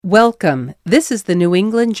Welcome. This is the New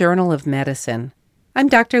England Journal of Medicine. I'm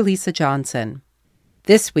Dr. Lisa Johnson.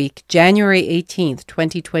 This week, January 18th,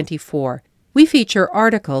 2024, we feature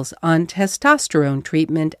articles on testosterone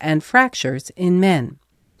treatment and fractures in men,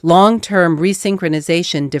 long-term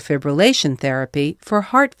resynchronization defibrillation therapy for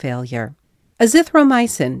heart failure,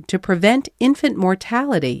 azithromycin to prevent infant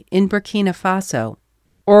mortality in Burkina Faso,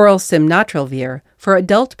 oral simnotrelvir for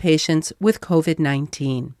adult patients with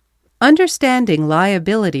COVID-19. Understanding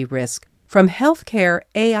liability risk from healthcare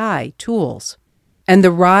AI tools, and the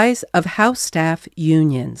rise of house staff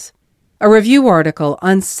unions. A review article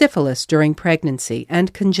on syphilis during pregnancy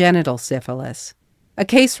and congenital syphilis. A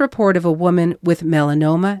case report of a woman with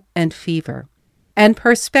melanoma and fever. And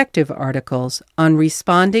perspective articles on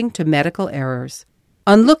responding to medical errors,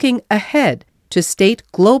 on looking ahead to state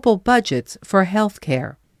global budgets for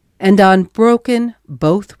healthcare, and on broken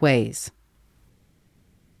both ways.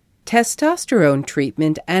 Testosterone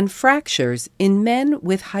treatment and fractures in men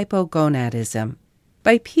with hypogonadism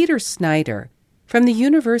by Peter Snyder from the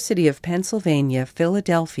University of Pennsylvania,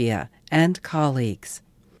 Philadelphia, and colleagues.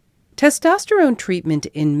 Testosterone treatment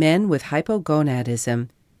in men with hypogonadism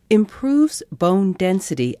improves bone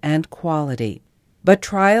density and quality, but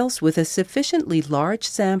trials with a sufficiently large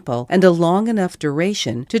sample and a long enough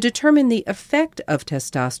duration to determine the effect of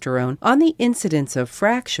testosterone on the incidence of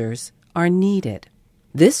fractures are needed.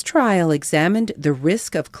 This trial examined the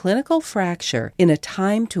risk of clinical fracture in a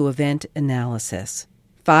time-to-event analysis.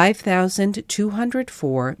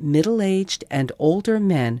 5,204 middle-aged and older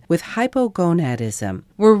men with hypogonadism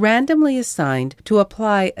were randomly assigned to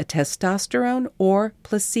apply a testosterone or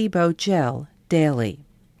placebo gel daily.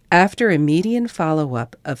 After a median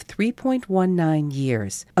follow-up of 3.19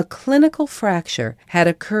 years, a clinical fracture had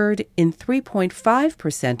occurred in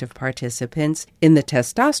 3.5% of participants in the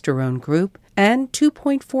testosterone group and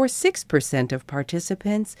 2.46% of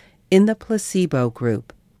participants in the placebo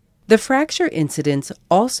group. The fracture incidence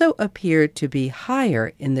also appeared to be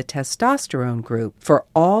higher in the testosterone group for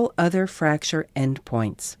all other fracture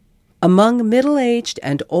endpoints. Among middle-aged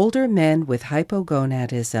and older men with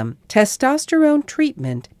hypogonadism, testosterone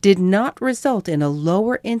treatment did not result in a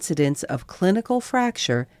lower incidence of clinical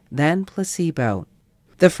fracture than placebo.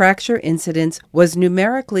 The fracture incidence was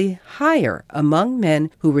numerically higher among men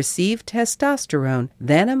who received testosterone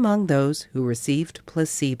than among those who received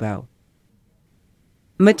placebo.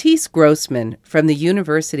 Matisse Grossman from the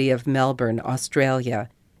University of Melbourne, Australia,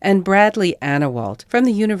 and Bradley Anawalt from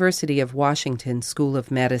the University of Washington School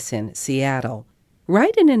of Medicine, Seattle,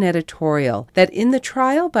 write in an editorial that in the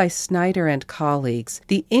trial by Snyder and colleagues,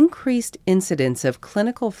 the increased incidence of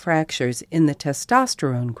clinical fractures in the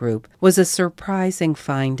testosterone group was a surprising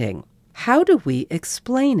finding. How do we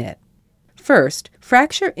explain it? First,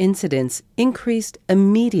 fracture incidence increased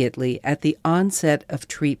immediately at the onset of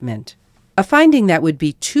treatment, a finding that would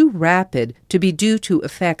be too rapid to be due to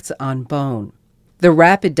effects on bone. The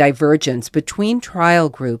rapid divergence between trial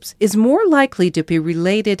groups is more likely to be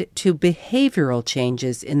related to behavioral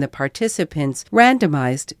changes in the participants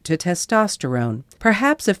randomized to testosterone,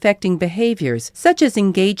 perhaps affecting behaviors such as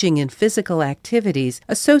engaging in physical activities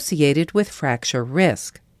associated with fracture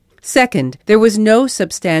risk. Second, there was no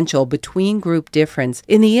substantial between-group difference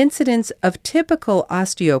in the incidence of typical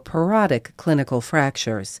osteoporotic clinical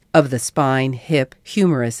fractures of the spine, hip,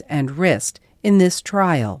 humerus, and wrist in this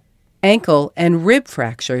trial. Ankle and rib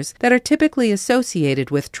fractures that are typically associated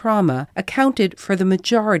with trauma accounted for the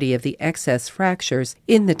majority of the excess fractures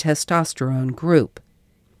in the testosterone group.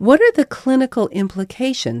 What are the clinical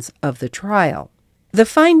implications of the trial? The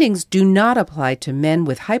findings do not apply to men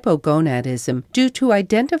with hypogonadism due to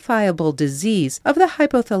identifiable disease of the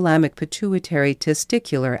hypothalamic pituitary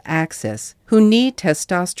testicular axis, who need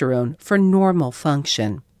testosterone for normal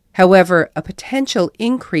function. However, a potential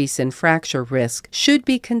increase in fracture risk should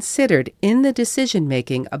be considered in the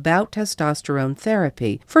decision-making about testosterone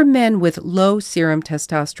therapy for men with low serum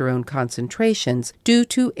testosterone concentrations due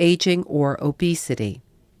to aging or obesity.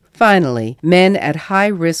 Finally, men at high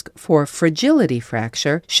risk for fragility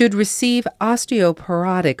fracture should receive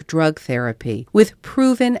osteoporotic drug therapy with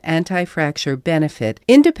proven anti-fracture benefit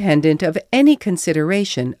independent of any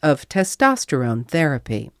consideration of testosterone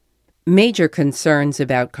therapy. Major concerns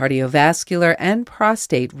about cardiovascular and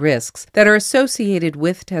prostate risks that are associated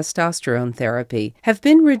with testosterone therapy have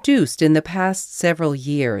been reduced in the past several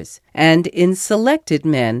years, and in selected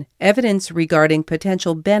men, evidence regarding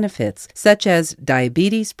potential benefits such as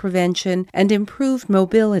diabetes prevention and improved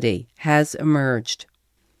mobility has emerged.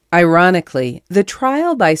 Ironically, the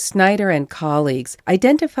trial by Snyder and colleagues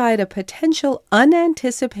identified a potential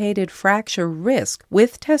unanticipated fracture risk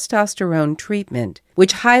with testosterone treatment,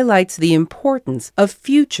 which highlights the importance of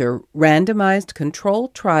future randomized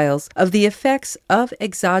controlled trials of the effects of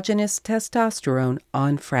exogenous testosterone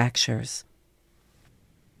on fractures.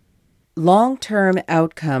 Long-term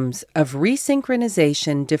outcomes of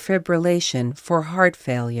resynchronization defibrillation for heart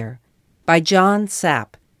failure by John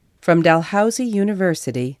Sapp from Dalhousie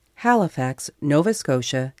University, Halifax, Nova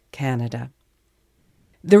Scotia, Canada.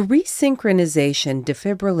 The resynchronization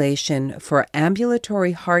defibrillation for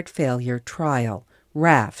ambulatory heart failure trial,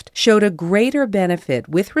 RAFT, showed a greater benefit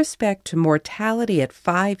with respect to mortality at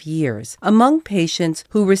 5 years among patients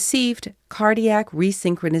who received cardiac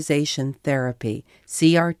resynchronization therapy,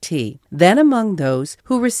 CRT, than among those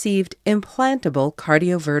who received implantable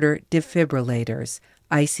cardioverter defibrillators,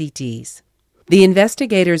 ICDs. The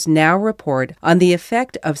investigators now report on the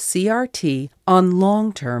effect of CRT on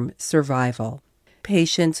long-term survival.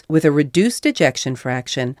 Patients with a reduced ejection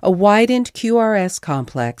fraction, a widened QRS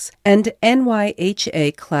complex, and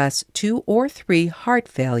NYHA class 2 or 3 heart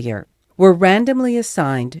failure were randomly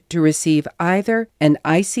assigned to receive either an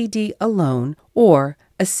ICD alone or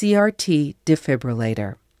a CRT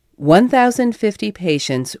defibrillator. 1,050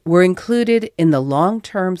 patients were included in the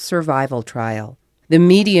long-term survival trial. The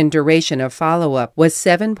median duration of follow-up was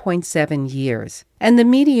 7.7 years, and the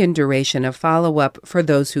median duration of follow-up for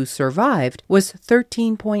those who survived was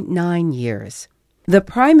 13.9 years. The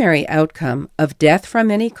primary outcome of death from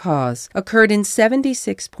any cause occurred in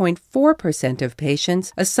 76.4% of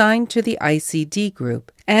patients assigned to the ICD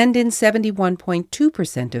group and in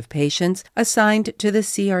 71.2% of patients assigned to the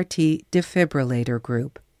CRT defibrillator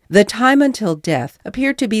group. The time until death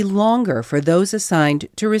appeared to be longer for those assigned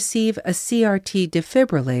to receive a CRT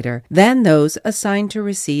defibrillator than those assigned to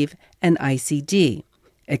receive an ICD,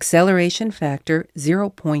 acceleration factor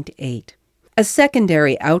 0.8. A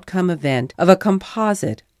secondary outcome event of a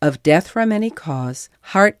composite of death from any cause,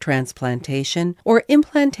 heart transplantation, or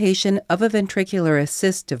implantation of a ventricular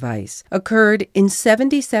assist device occurred in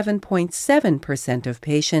 77.7% of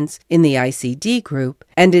patients in the ICD group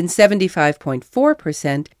and in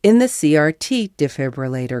 75.4% in the CRT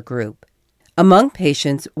defibrillator group. Among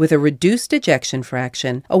patients with a reduced ejection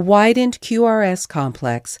fraction, a widened QRS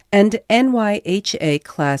complex, and NYHA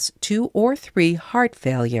class 2 or 3 heart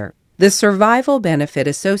failure, the survival benefit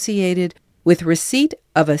associated with receipt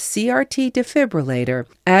of a CRT defibrillator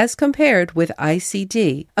as compared with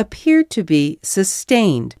ICD appeared to be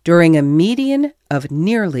sustained during a median of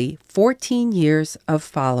nearly 14 years of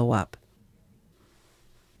follow-up.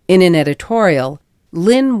 In an editorial,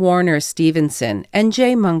 Lynn Warner-Stevenson and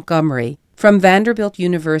Jay Montgomery from Vanderbilt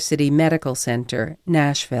University Medical Center,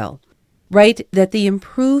 Nashville, write that the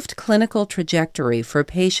improved clinical trajectory for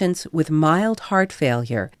patients with mild heart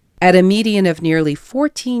failure at a median of nearly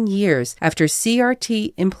 14 years after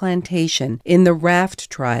CRT implantation in the RAFT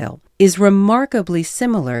trial is remarkably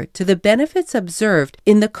similar to the benefits observed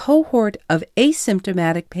in the cohort of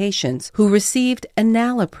asymptomatic patients who received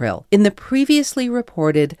enalapril in the previously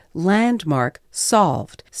reported landmark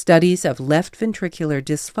SOLVED Studies of Left Ventricular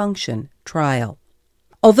Dysfunction trial.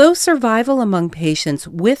 Although survival among patients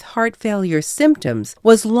with heart failure symptoms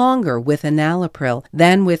was longer with enalapril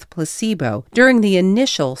than with placebo during the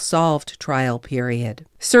initial SOLVED trial period,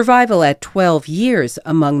 survival at 12 years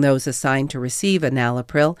among those assigned to receive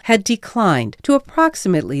enalapril had declined to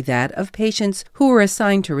approximately that of patients who were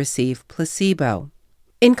assigned to receive placebo.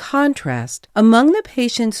 In contrast, among the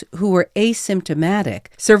patients who were asymptomatic,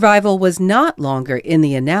 survival was not longer in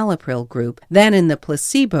the enalapril group than in the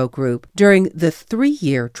placebo group during the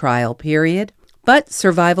 3-year trial period, but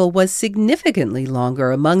survival was significantly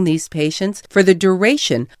longer among these patients for the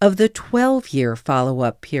duration of the 12-year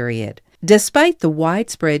follow-up period, despite the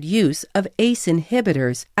widespread use of ACE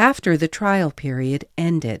inhibitors after the trial period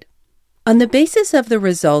ended. On the basis of the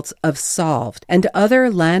results of SOLVED and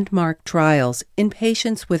other landmark trials in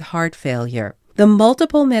patients with heart failure, the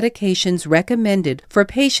multiple medications recommended for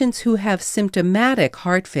patients who have symptomatic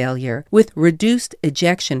heart failure with reduced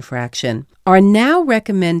ejection fraction are now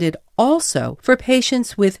recommended also for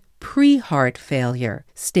patients with pre-heart failure,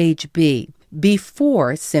 stage B,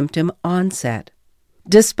 before symptom onset.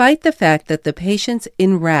 Despite the fact that the patients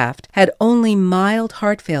in RAFT had only mild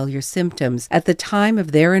heart failure symptoms at the time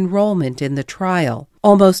of their enrollment in the trial,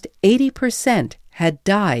 almost 80% had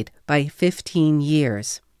died by 15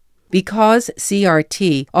 years. Because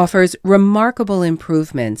CRT offers remarkable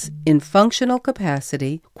improvements in functional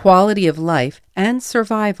capacity, quality of life, and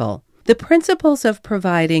survival, the principles of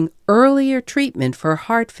providing earlier treatment for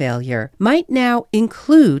heart failure might now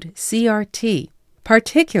include CRT.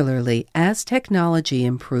 particularly as technology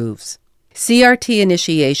improves. CRT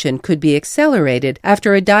initiation could be accelerated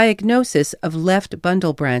after a diagnosis of left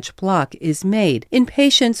bundle branch block is made in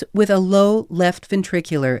patients with a low left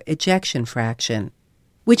ventricular ejection fraction,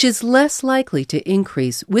 which is less likely to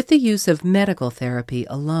increase with the use of medical therapy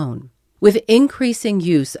alone. With increasing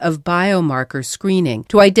use of biomarker screening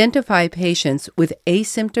to identify patients with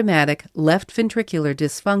asymptomatic left ventricular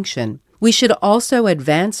dysfunction, we should also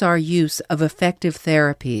advance our use of effective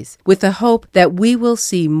therapies with the hope that we will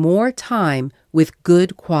see more time with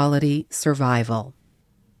good quality survival.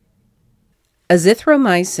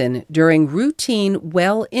 Azithromycin during routine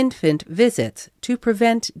well infant visits to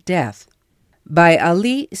prevent death. By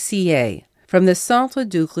Ali Sieh from the Centre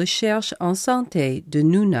de Recherche en Santé de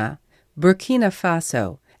Nouna, Burkina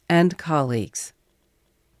Faso, and colleagues.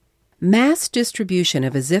 Mass distribution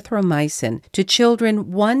of azithromycin to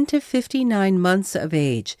children 1 to 59 months of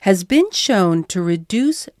age has been shown to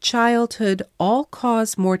reduce childhood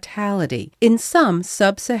all-cause mortality in some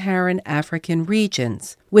sub-Saharan African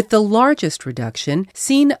regions, with the largest reduction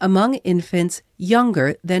seen among infants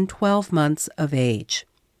younger than 12 months of age.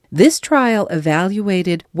 This trial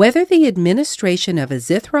evaluated whether the administration of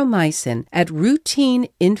azithromycin at routine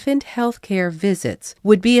infant health care visits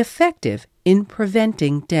would be effective in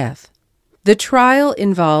preventing death. The trial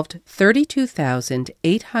involved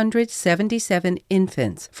 32,877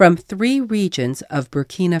 infants from 3 regions of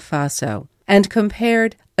Burkina Faso and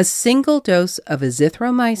compared a single dose of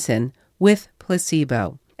azithromycin with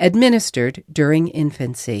placebo, administered during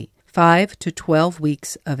infancy, 5 to 12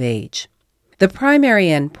 weeks of age. The primary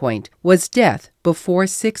endpoint was death before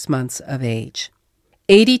 6 months of age.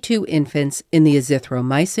 82 infants in the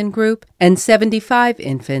azithromycin group and 75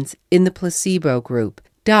 infants in the placebo group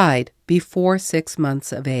died before 6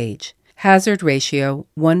 months of age. Hazard ratio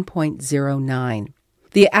 1.09.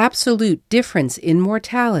 The absolute difference in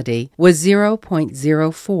mortality was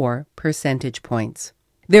 0.04 percentage points.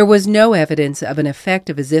 There was no evidence of an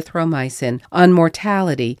effect of azithromycin on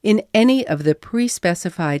mortality in any of the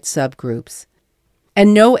pre-specified subgroups,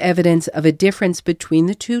 and no evidence of a difference between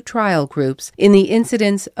the 2 trial groups in the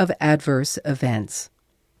incidence of adverse events.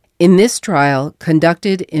 In this trial,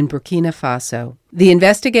 conducted in Burkina Faso, the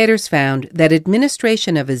investigators found that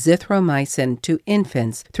administration of azithromycin to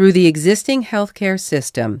infants through the existing healthcare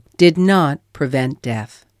system did not prevent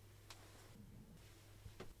death.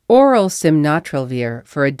 Oral simnotrelvir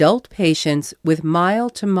for adult patients with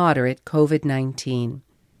mild to moderate COVID-19.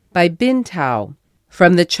 By Bin Tao,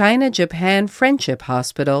 from the China-Japan Friendship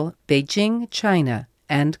Hospital, Beijing, China,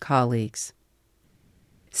 and colleagues.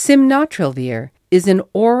 Simnotrelvir is an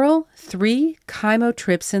oral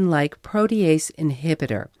 3-chymotrypsin-like protease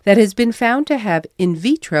inhibitor that has been found to have in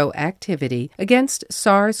vitro activity against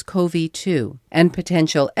SARS-CoV-2 and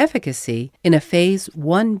potential efficacy in a Phase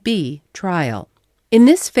 1b trial. In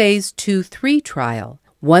this Phase 2-3 trial,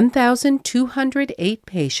 1,208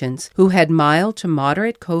 patients who had mild to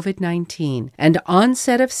moderate COVID-19 and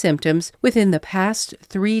onset of symptoms within the past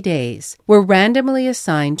 3 days were randomly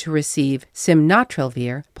assigned to receive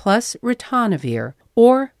simnotrelvir plus ritonavir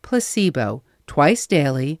or placebo twice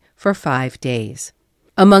daily for 5 days.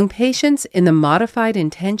 Among patients in the modified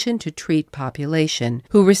intention to treat population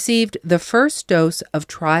who received the first dose of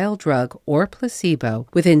trial drug or placebo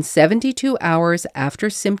within 72 hours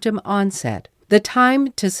after symptom onset, the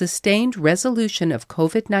time to sustained resolution of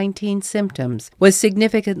COVID-19 symptoms was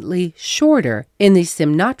significantly shorter in the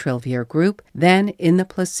simnotrelvir group than in the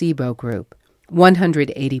placebo group,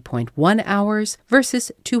 180.1 hours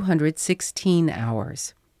versus 216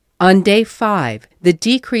 hours. On day 5, the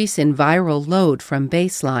decrease in viral load from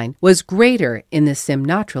baseline was greater in the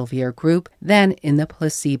simnotrelvir group than in the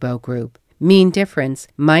placebo group. Mean difference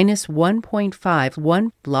minus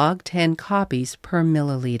 1.51 log 10 copies per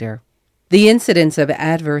milliliter. The incidence of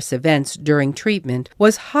adverse events during treatment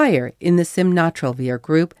was higher in the simnotrelvir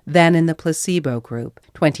group than in the placebo group,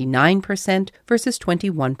 29% versus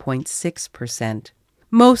 21.6%.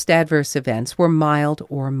 Most adverse events were mild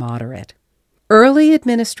or moderate. Early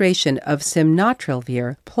administration of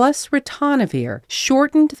simnotrelvir plus ritonavir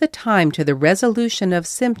shortened the time to the resolution of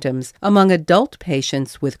symptoms among adult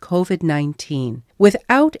patients with COVID-19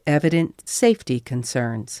 without evident safety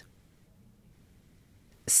concerns.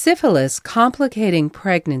 Syphilis complicating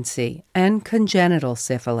pregnancy and congenital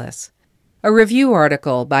syphilis. A review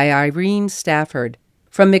article by Irene Stafford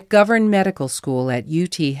from McGovern Medical School at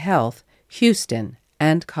UT Health, Houston,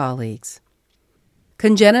 and colleagues.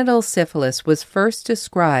 Congenital syphilis was first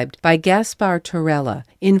described by Gaspar Torella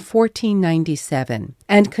in 1497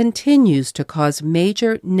 and continues to cause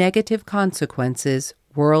major negative consequences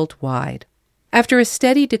worldwide. After a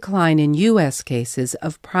steady decline in U.S. cases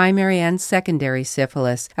of primary and secondary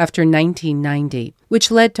syphilis after 1990, which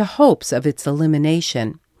led to hopes of its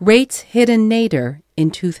elimination, rates hit a nadir in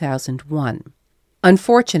 2001.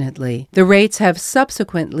 Unfortunately, the rates have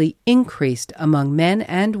subsequently increased among men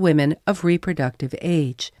and women of reproductive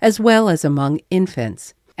age, as well as among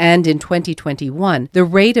infants. And in 2021, the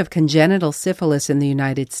rate of congenital syphilis in the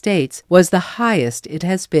United States was the highest it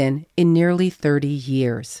has been in nearly 30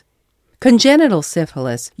 years. Congenital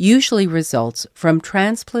syphilis usually results from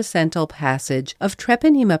transplacental passage of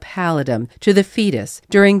Treponema pallidum to the fetus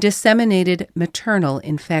during disseminated maternal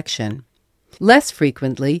infection. Less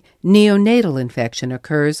frequently, neonatal infection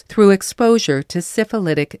occurs through exposure to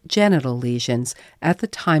syphilitic genital lesions at the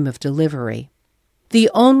time of delivery. The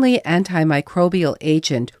only antimicrobial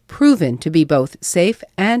agent proven to be both safe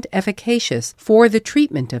and efficacious for the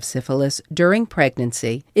treatment of syphilis during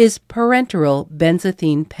pregnancy is parenteral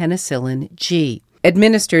benzathine penicillin G,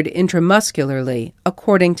 administered intramuscularly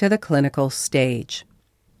according to the clinical stage.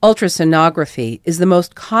 Ultrasonography is the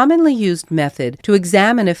most commonly used method to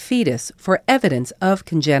examine a fetus for evidence of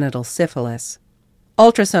congenital syphilis.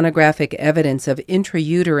 Ultrasonographic evidence of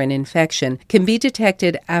intrauterine infection can be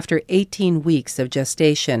detected after 18 weeks of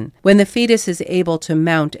gestation, when the fetus is able to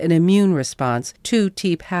mount an immune response to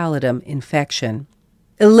T. pallidum infection.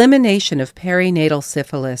 Elimination of perinatal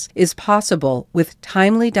syphilis is possible with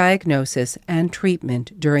timely diagnosis and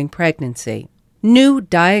treatment during pregnancy. New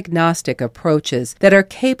diagnostic approaches that are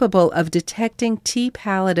capable of detecting T.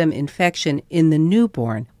 pallidum infection in the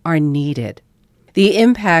newborn are needed. The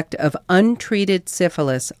impact of untreated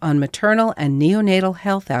syphilis on maternal and neonatal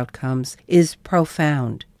health outcomes is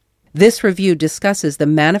profound. This review discusses the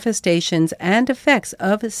manifestations and effects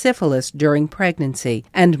of syphilis during pregnancy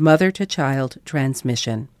and mother-to-child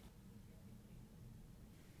transmission.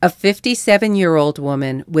 A 57-year-old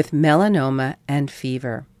woman with melanoma and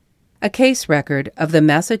fever. A case record of the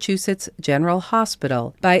Massachusetts General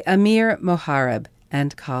Hospital by Amir Mohareb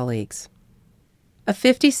and colleagues. A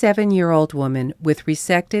 57-year-old woman with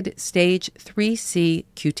resected stage 3C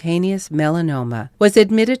cutaneous melanoma was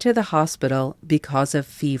admitted to the hospital because of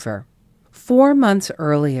fever. 4 months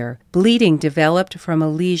earlier, bleeding developed from a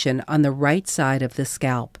lesion on the right side of the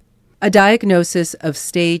scalp. A diagnosis of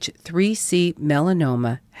stage 3C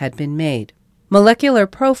melanoma had been made. Molecular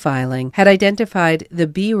profiling had identified the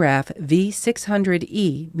BRAF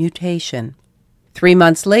V600E mutation. 3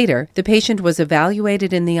 months later, the patient was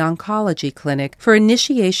evaluated in the oncology clinic for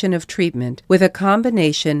initiation of treatment with a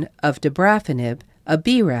combination of dabrafenib, a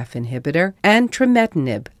BRAF inhibitor, and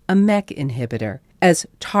trametinib, a MEK inhibitor, as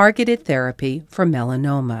targeted therapy for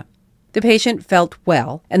melanoma. The patient felt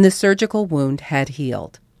well, and the surgical wound had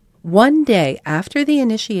healed. 1 day after the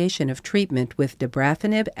initiation of treatment with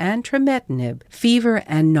dabrafenib and trametinib, fever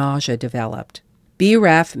and nausea developed.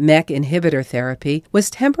 BRAF MEK inhibitor therapy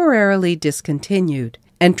was temporarily discontinued,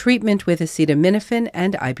 and treatment with acetaminophen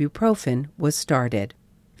and ibuprofen was started.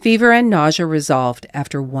 Fever and nausea resolved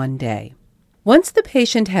after 1 day. Once the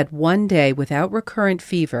patient had 1 day without recurrent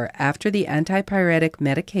fever after the antipyretic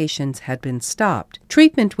medications had been stopped,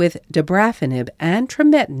 treatment with dabrafenib and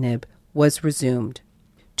trametinib was resumed.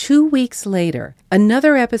 2 weeks later,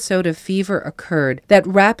 another episode of fever occurred that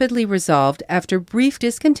rapidly resolved after brief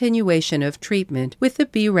discontinuation of treatment with the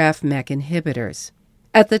BRAF MEK inhibitors.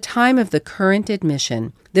 At the time of the current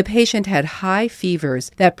admission, the patient had high fevers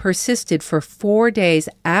that persisted for 4 days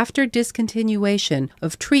after discontinuation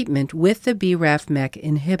of treatment with the BRAF MEK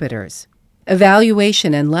inhibitors.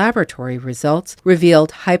 Evaluation and laboratory results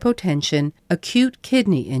revealed hypotension, acute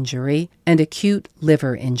kidney injury, and acute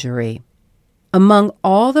liver injury. Among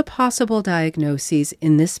all the possible diagnoses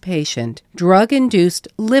in this patient, drug-induced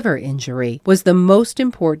liver injury was the most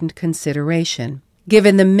important consideration,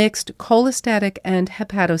 given the mixed cholestatic and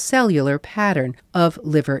hepatocellular pattern of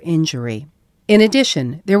liver injury. In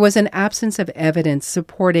addition, there was an absence of evidence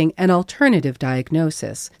supporting an alternative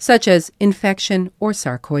diagnosis, such as infection or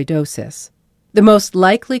sarcoidosis. The most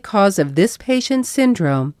likely cause of this patient's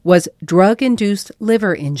syndrome was drug-induced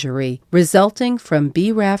liver injury resulting from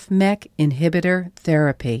BRAF MEK inhibitor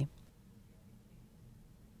therapy.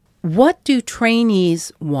 What do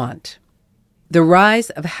trainees want? The Rise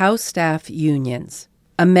of House Staff Unions.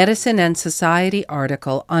 A Medicine and Society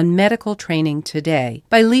article on medical training today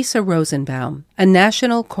by Lisa Rosenbaum, a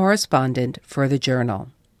national correspondent for the journal.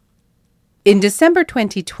 In December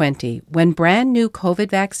 2020, when brand new COVID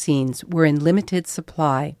vaccines were in limited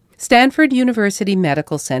supply, Stanford University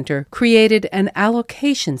Medical Center created an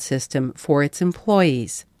allocation system for its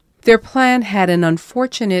employees. Their plan had an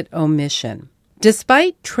unfortunate omission.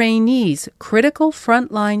 Despite trainees' critical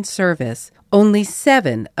frontline service, only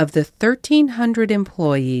 7 of the 1,300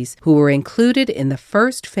 employees who were included in the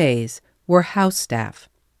first phase were house staff.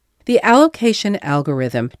 The allocation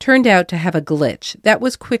algorithm turned out to have a glitch that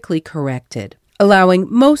was quickly corrected, allowing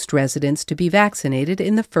most residents to be vaccinated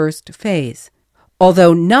in the first phase,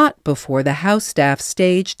 although not before the house staff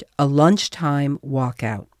staged a lunchtime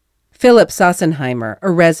walkout. Philip Sossenheimer,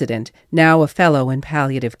 a resident, now a fellow in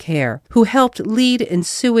palliative care, who helped lead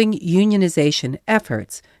ensuing unionization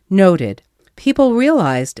efforts, noted, "People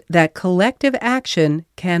realized that collective action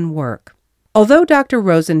can work." Although Dr.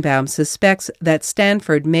 Rosenbaum suspects that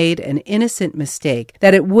Stanford made an innocent mistake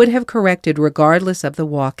that it would have corrected regardless of the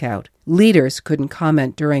walkout, leaders couldn't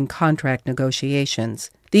comment during contract negotiations.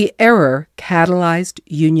 The error catalyzed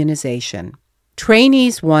unionization.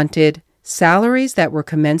 Trainees wanted salaries that were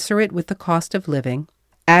commensurate with the cost of living,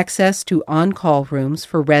 access to on-call rooms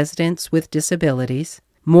for residents with disabilities,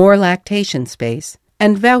 more lactation space,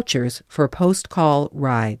 and vouchers for post-call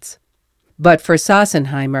rides. But for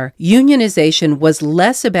Sossenheimer, unionization was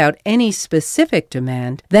less about any specific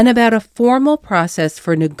demand than about a formal process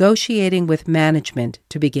for negotiating with management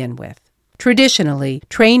to begin with. Traditionally,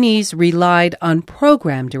 trainees relied on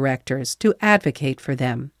program directors to advocate for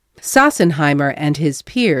them. Sossenheimer and his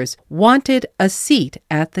peers wanted a seat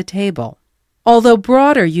at the table. Although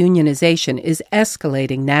broader unionization is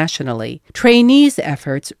escalating nationally, trainees'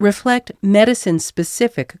 efforts reflect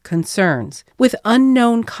medicine-specific concerns, with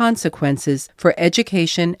unknown consequences for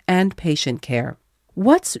education and patient care.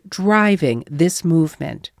 What's driving this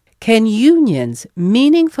movement? Can unions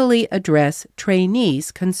meaningfully address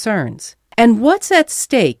trainees' concerns? And what's at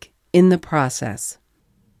stake in the process?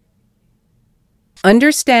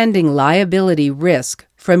 Understanding liability risk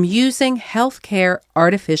from using healthcare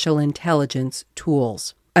artificial intelligence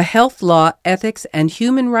tools. A Health Law, Ethics, and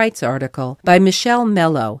Human Rights article by Michelle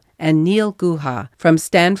Mello and Neil Guha from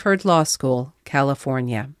Stanford Law School,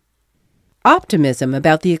 California. Optimism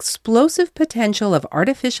about the explosive potential of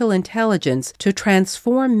artificial intelligence to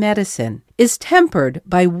transform medicine is tempered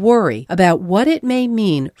by worry about what it may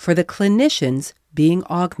mean for the clinicians being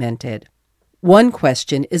augmented. One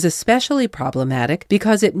question is especially problematic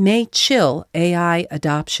because it may chill AI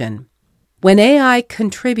adoption. When AI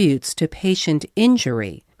contributes to patient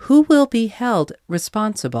injury, who will be held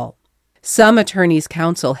responsible? Some attorneys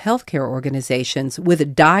counsel healthcare organizations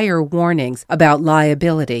with dire warnings about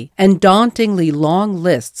liability and dauntingly long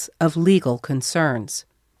lists of legal concerns.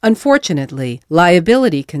 Unfortunately,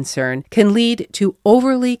 liability concern can lead to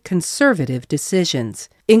overly conservative decisions,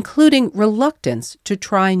 including reluctance to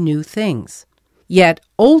try new things. Yet,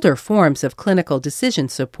 older forms of clinical decision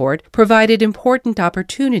support provided important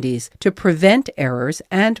opportunities to prevent errors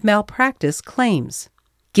and malpractice claims.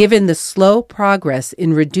 Given the slow progress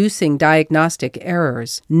in reducing diagnostic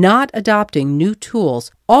errors, not adopting new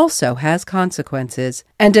tools also has consequences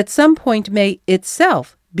and at some point may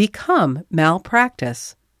itself become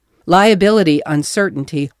malpractice. Liability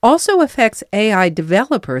uncertainty also affects AI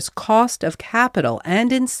developers' cost of capital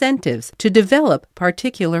and incentives to develop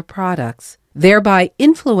particular products, thereby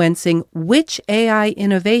influencing which AI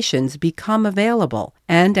innovations become available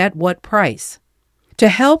and at what price. To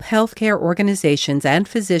help healthcare organizations and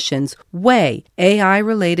physicians weigh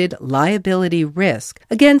AI-related liability risk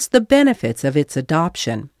against the benefits of its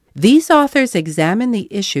adoption, these authors examine the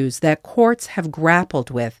issues that courts have grappled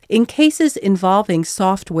with in cases involving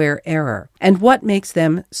software error and what makes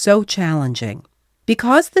them so challenging.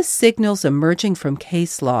 Because the signals emerging from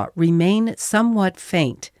case law remain somewhat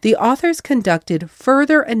faint, the authors conducted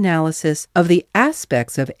further analysis of the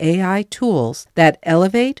aspects of AI tools that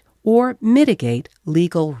elevate or mitigate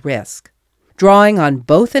legal risk. Drawing on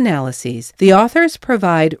both analyses, the authors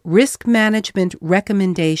provide risk management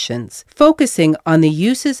recommendations focusing on the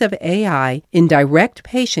uses of AI in direct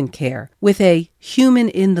patient care with a human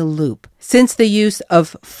in the loop, since the use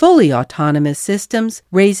of fully autonomous systems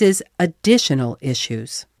raises additional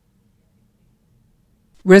issues.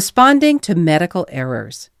 Responding to medical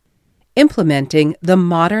errors. Implementing the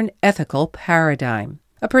modern ethical paradigm.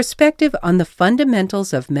 A Perspective on the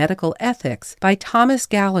Fundamentals of Medical Ethics by Thomas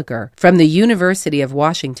Gallagher from the University of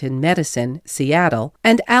Washington Medicine, Seattle,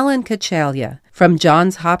 and Alan Kachalia from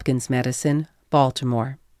Johns Hopkins Medicine,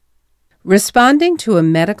 Baltimore. Responding to a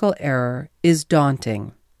medical error is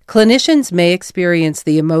daunting. Clinicians may experience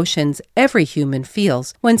the emotions every human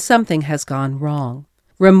feels when something has gone wrong: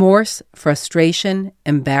 remorse, frustration,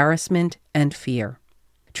 embarrassment, and fear.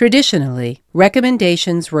 Traditionally,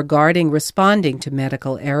 recommendations regarding responding to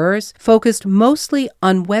medical errors focused mostly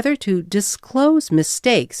on whether to disclose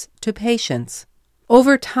mistakes to patients.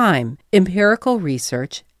 Over time, empirical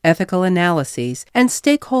research ethical analyses, and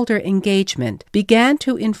stakeholder engagement began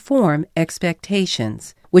to inform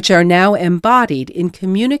expectations, which are now embodied in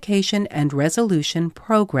Communication and Resolution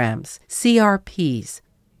Programs, CRPs,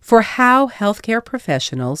 for how healthcare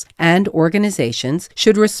professionals and organizations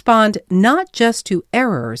should respond not just to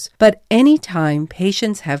errors, but any time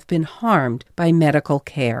patients have been harmed by medical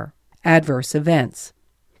care, adverse events.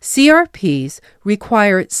 CRPs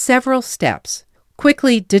require several steps: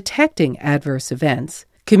 quickly detecting adverse events,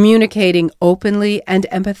 communicating openly and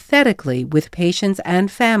empathetically with patients and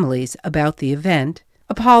families about the event,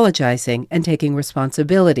 apologizing and taking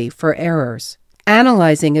responsibility for errors,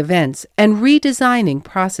 analyzing events and redesigning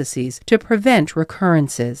processes to prevent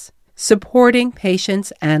recurrences, supporting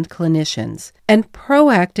patients and clinicians, and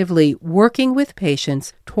proactively working with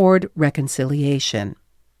patients toward reconciliation.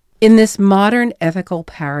 In this modern ethical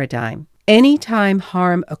paradigm, anytime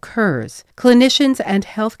harm occurs, clinicians and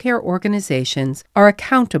healthcare organizations are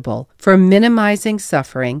accountable for minimizing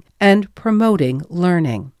suffering and promoting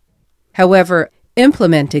learning. However,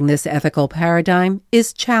 implementing this ethical paradigm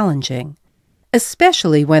is challenging,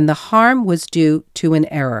 especially when the harm was due to an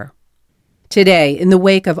error. Today, in the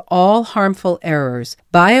wake of all harmful errors,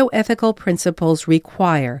 bioethical principles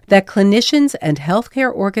require that clinicians and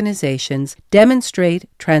healthcare organizations demonstrate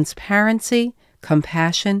transparency,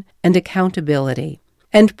 compassion, and accountability,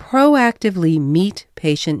 and proactively meet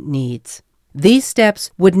patient needs. These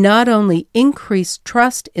steps would not only increase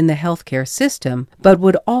trust in the healthcare system, but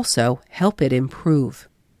would also help it improve.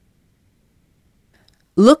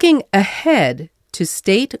 Looking ahead to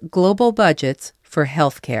state global budgets for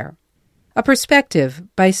healthcare. A perspective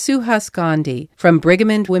by Suhas Gandhi from Brigham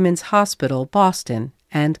and Women's Hospital, Boston,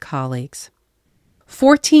 and colleagues.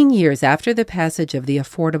 14 years after the passage of the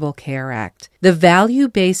Affordable Care Act, the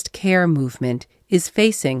value-based care movement is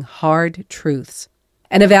facing hard truths.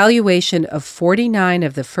 An evaluation of 49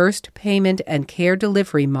 of the first payment and care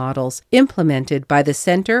delivery models implemented by the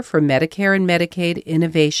Center for Medicare and Medicaid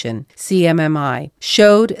Innovation, CMMI,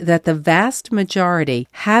 showed that the vast majority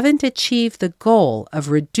haven't achieved the goal of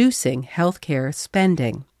reducing healthcare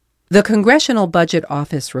spending. The Congressional Budget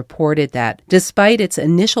Office reported that, despite its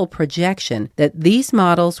initial projection that these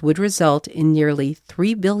models would result in nearly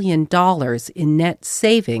 $3 billion in net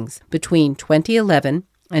savings between 2011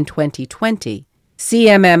 and 2020,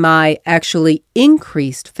 CMMI actually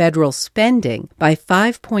increased federal spending by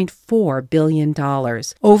 $5.4 billion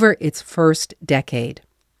over its first decade.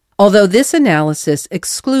 Although this analysis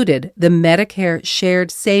excluded the Medicare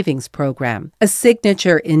Shared Savings Program, a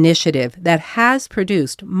signature initiative that has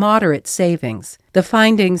produced moderate savings, the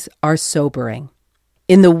findings are sobering.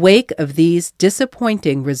 In the wake of these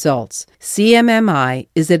disappointing results, CMMI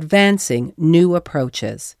is advancing new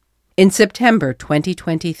approaches. In September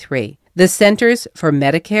 2023, the Centers for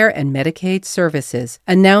Medicare and Medicaid Services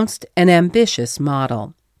announced an ambitious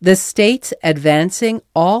model. The states advancing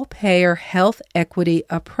all-payer health equity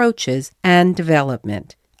approaches and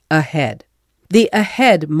development, AHEAD. The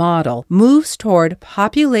AHEAD model moves toward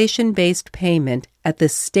population-based payment at the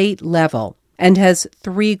state level and has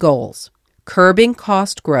three goals: curbing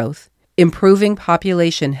cost growth, improving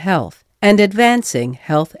population health, and advancing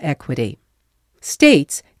health equity.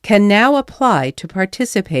 States can now apply to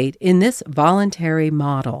participate in this voluntary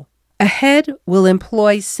model. AHEAD will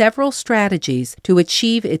employ several strategies to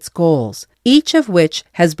achieve its goals, each of which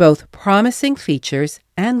has both promising features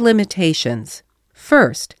and limitations.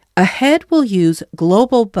 First, AHEAD will use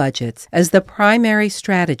global budgets as the primary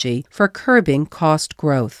strategy for curbing cost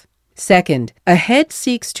growth. Second, AHEAD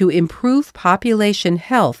seeks to improve population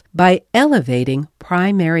health by elevating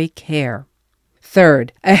primary care.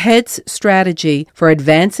 Third, AHEAD's strategy for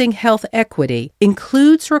advancing health equity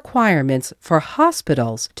includes requirements for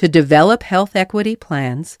hospitals to develop health equity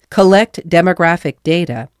plans, collect demographic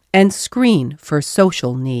data, and screen for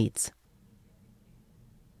social needs.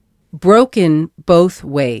 Broken both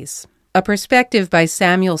ways. A perspective by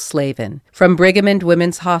Samuel Slavin from Brigham and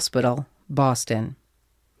Women's Hospital, Boston.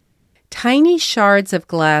 Tiny shards of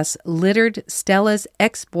glass littered Stella's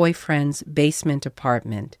ex-boyfriend's basement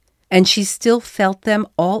apartment, and she still felt them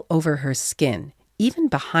all over her skin, even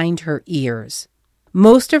behind her ears.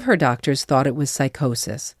 Most of her doctors thought it was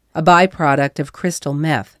psychosis, a byproduct of crystal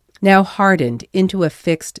meth, now hardened into a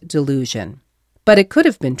fixed delusion. But it could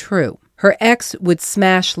have been true. Her ex would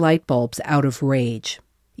smash light bulbs out of rage.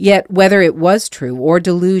 Yet whether it was true or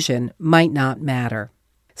delusion might not matter.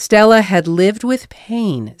 Stella had lived with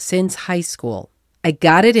pain since high school. "I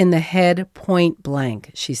got it in the head point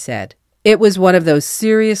blank," she said. It was one of those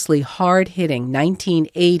seriously hard-hitting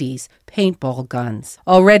 1980s paintball guns,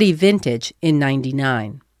 already vintage in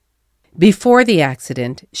 '99. Before the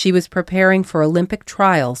accident, she was preparing for Olympic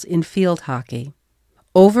trials in field hockey.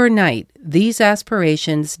 Overnight, these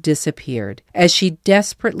aspirations disappeared as she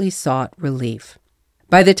desperately sought relief.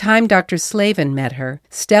 By the time Dr. Slavin met her,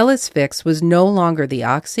 Stella's fix was no longer the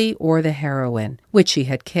oxy or the heroin, which she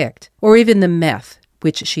had kicked, or even the meth,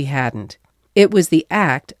 which she hadn't. It was the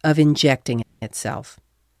act of injecting itself.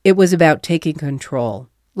 It was about taking control,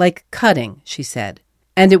 like cutting, she said.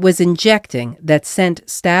 And it was injecting that sent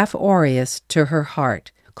Staph aureus to her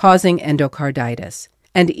heart, causing endocarditis,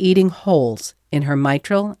 and eating holes in her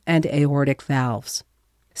mitral and aortic valves.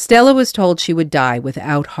 Stella was told she would die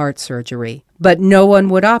without heart surgery, but no one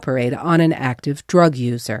would operate on an active drug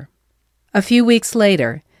user. A few weeks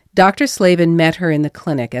later, Dr. Slavin met her in the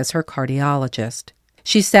clinic as her cardiologist.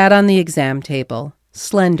 She sat on the exam table,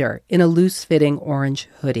 slender, in a loose-fitting orange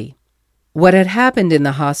hoodie. What had happened in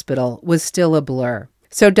the hospital was still a blur,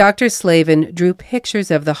 so Dr. Slavin drew pictures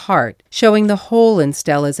of the heart, showing the hole in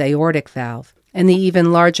Stella's aortic valve and the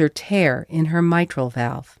even larger tear in her mitral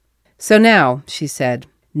valve. "So now," she said,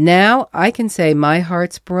 "now I can say my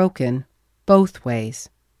heart's broken both ways."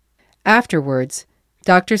 Afterwards,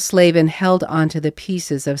 Dr. Slavin held onto the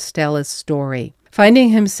pieces of Stella's story, finding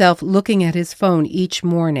himself looking at his phone each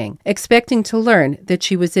morning, expecting to learn that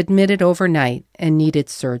she was admitted overnight and needed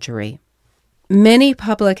surgery. Many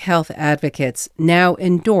public health advocates now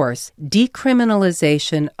endorse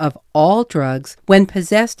decriminalization of all drugs when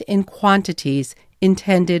possessed in quantities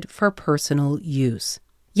intended for personal use.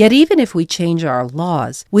 Yet even if we change our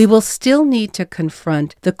laws, we will still need to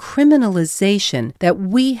confront the criminalization that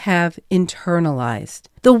we have internalized.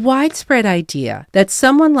 The widespread idea that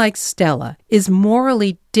someone like Stella is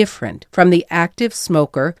morally different from the active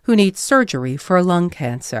smoker who needs surgery for lung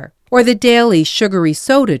cancer, or the daily sugary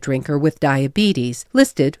soda drinker with diabetes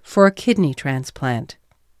listed for a kidney transplant.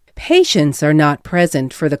 Patients are not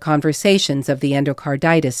present for the conversations of the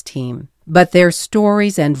endocarditis team, but their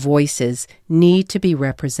stories and voices need to be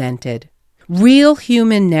represented. Real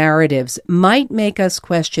human narratives might make us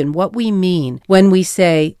question what we mean when we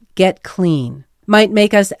say, "get clean," might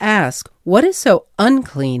make us ask, what is so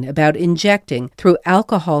unclean about injecting through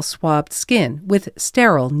alcohol-swabbed skin with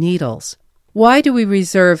sterile needles? Why do we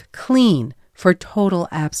reserve clean for total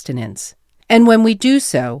abstinence? And when we do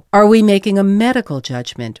so, are we making a medical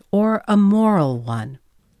judgment or a moral one?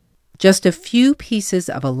 Just a few pieces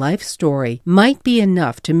of a life story might be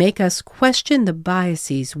enough to make us question the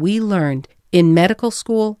biases we learned in medical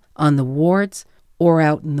school, on the wards, or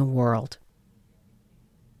out in the world.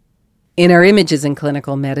 In our Images in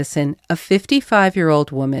Clinical Medicine, a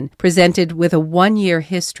 55-year-old woman presented with a 1-year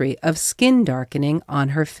history of skin darkening on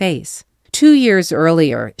her face. 2 years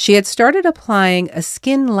earlier, she had started applying a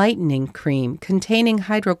skin lightening cream containing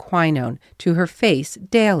hydroquinone to her face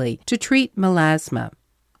daily to treat melasma.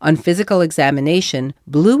 On physical examination,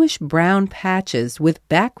 bluish-brown patches with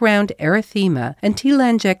background erythema and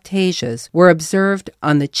telangiectasias were observed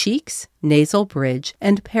on the cheeks, nasal bridge,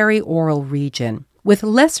 and perioral region, with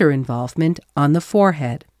lesser involvement on the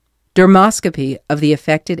forehead. Dermoscopy of the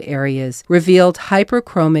affected areas revealed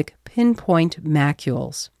hyperchromic pinpoint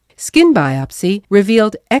macules. Skin biopsy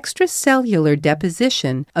revealed extracellular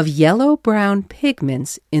deposition of yellow-brown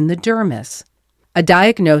pigments in the dermis. A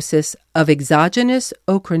diagnosis of exogenous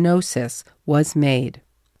ochronosis was made.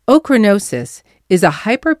 Ochronosis is a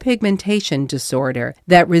hyperpigmentation disorder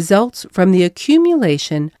that results from the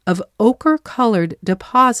accumulation of ochre-colored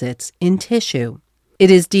deposits in tissue.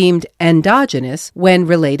 It is deemed endogenous when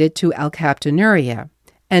related to alkaptonuria,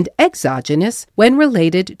 and exogenous when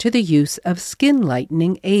related to the use of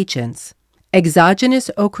skin-lightening agents. Exogenous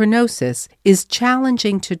ochronosis is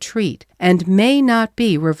challenging to treat and may not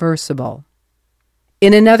be reversible.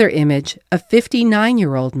 In another image, a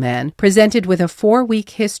 59-year-old man presented with a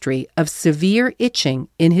 4-week history of severe itching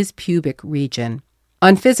in his pubic region.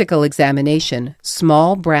 On physical examination,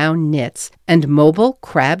 small brown nits and mobile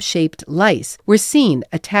crab-shaped lice were seen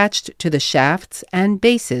attached to the shafts and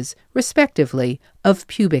bases, respectively, of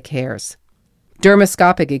pubic hairs.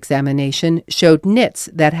 Dermoscopic examination showed nits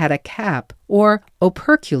that had a cap or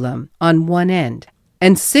operculum on one end,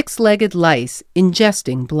 and 6-legged lice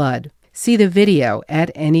ingesting blood. See the video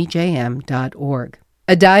at NEJM.org.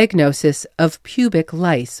 A diagnosis of pubic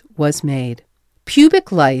lice was made.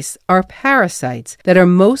 Pubic lice are parasites that are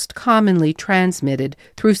most commonly transmitted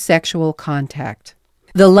through sexual contact.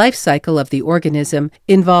 The life cycle of the organism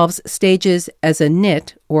involves stages as a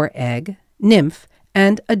nit or egg, nymph,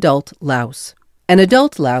 and adult louse. An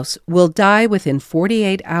adult louse will die within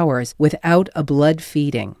 48 hours without a blood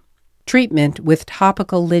feeding. Treatment with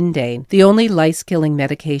topical lindane, the only lice-killing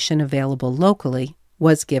medication available locally,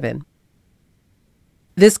 was given.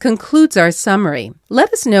 This concludes our summary.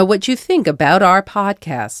 Let us know what you think about our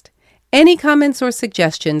podcast. Any comments or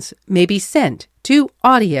suggestions may be sent to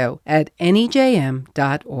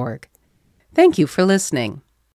audio@nejm.org. Thank you for listening.